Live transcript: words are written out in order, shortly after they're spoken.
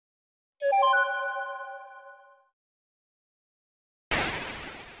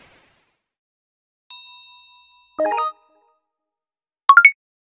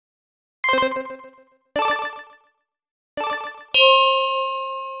Call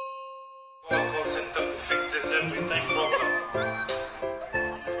center to fix this every time problem.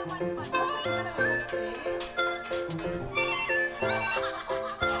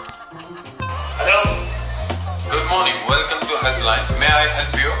 Hello? Good morning, welcome to Healthline. May I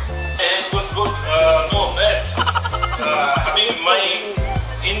help you? Good. No, bad. حبيبي my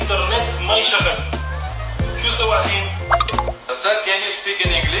internet ما يشغل. شو سوى الحين؟ Sir, can you speak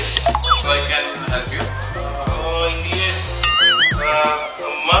in English so I can help you? English.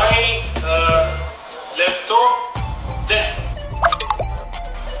 My laptop dead.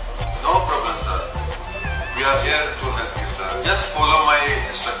 No problem, sir. We are here to help you, sir. Just follow my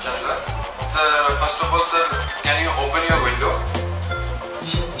instructions, sir. Sir, first of all, sir, can you open your window?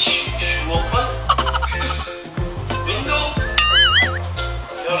 Open? Window?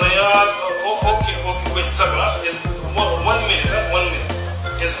 Okay, wait, sir. Yes, 1 minute, 1 minute.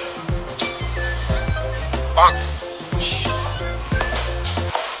 Yes.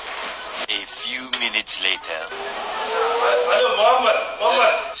 A few minutes later. Hello, Muhammad.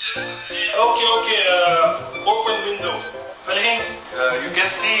 Okay. Open window. You can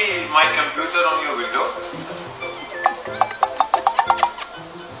see my computer on your window.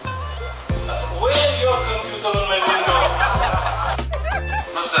 Where your computer on my window?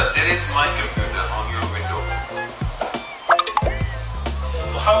 No, sir, there is my computer on your window.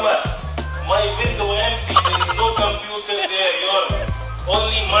 Muhammad, my window empty. There is no computer there. You're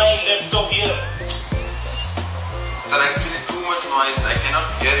only my laptop here. Sir, actually too much noise. I cannot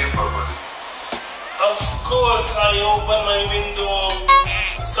hear you properly. Of course, I open my window.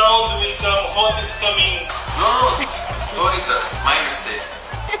 Sound will come. Hot is coming. No. Sorry, sir. My mistake.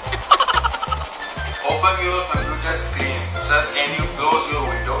 Open your computer screen. Sir, can you close your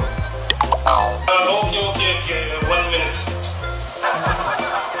window? Okay. 1 minute.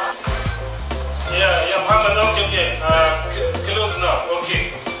 Yeah, Muhammad. Okay. Close now. Okay.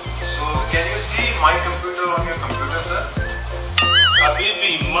 So, can you see my computer on your computer, sir?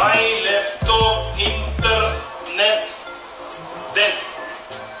 Habibi, my laptop internet dead.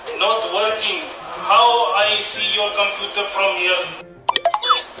 Not working. How I see your computer from here?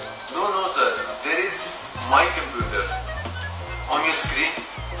 No, sir. There is my computer on your screen.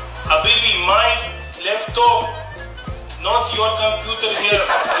 Habibi, my laptop, not your computer here.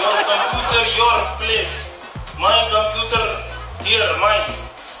 Your computer, your place. My computer here, mine.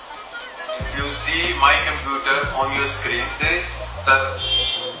 If you see my computer on your screen, there is, sir,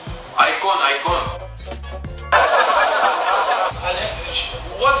 icon.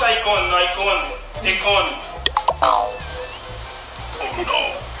 What icon? Oh no.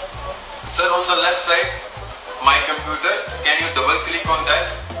 Sir, on the left side, my computer. Can you double click on that?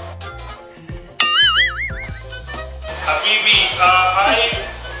 Habibi, I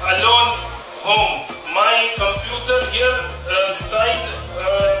alone home. My computer here, side,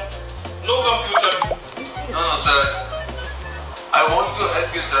 no computer. No, sir. I want to help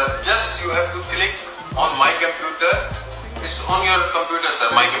you, sir. Just you have to click on my computer. It's on your computer, sir,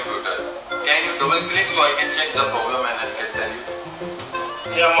 my computer. Can you double click so I can check the problem and I can tell you?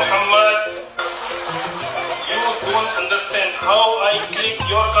 Yeah, Muhammad, you don't understand how I click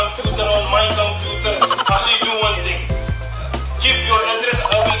your computer on my computer. I will do one thing. Give your address,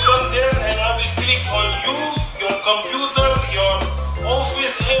 I will come there and I will click on you, your computer, your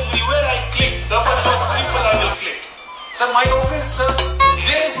office, everywhere I click, double or triple I will click. Sir, my office, sir.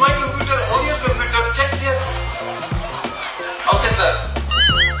 There is my computer on your computer. Check there. Okay, sir.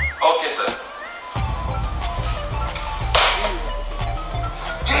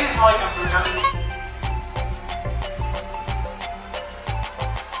 Here is my computer.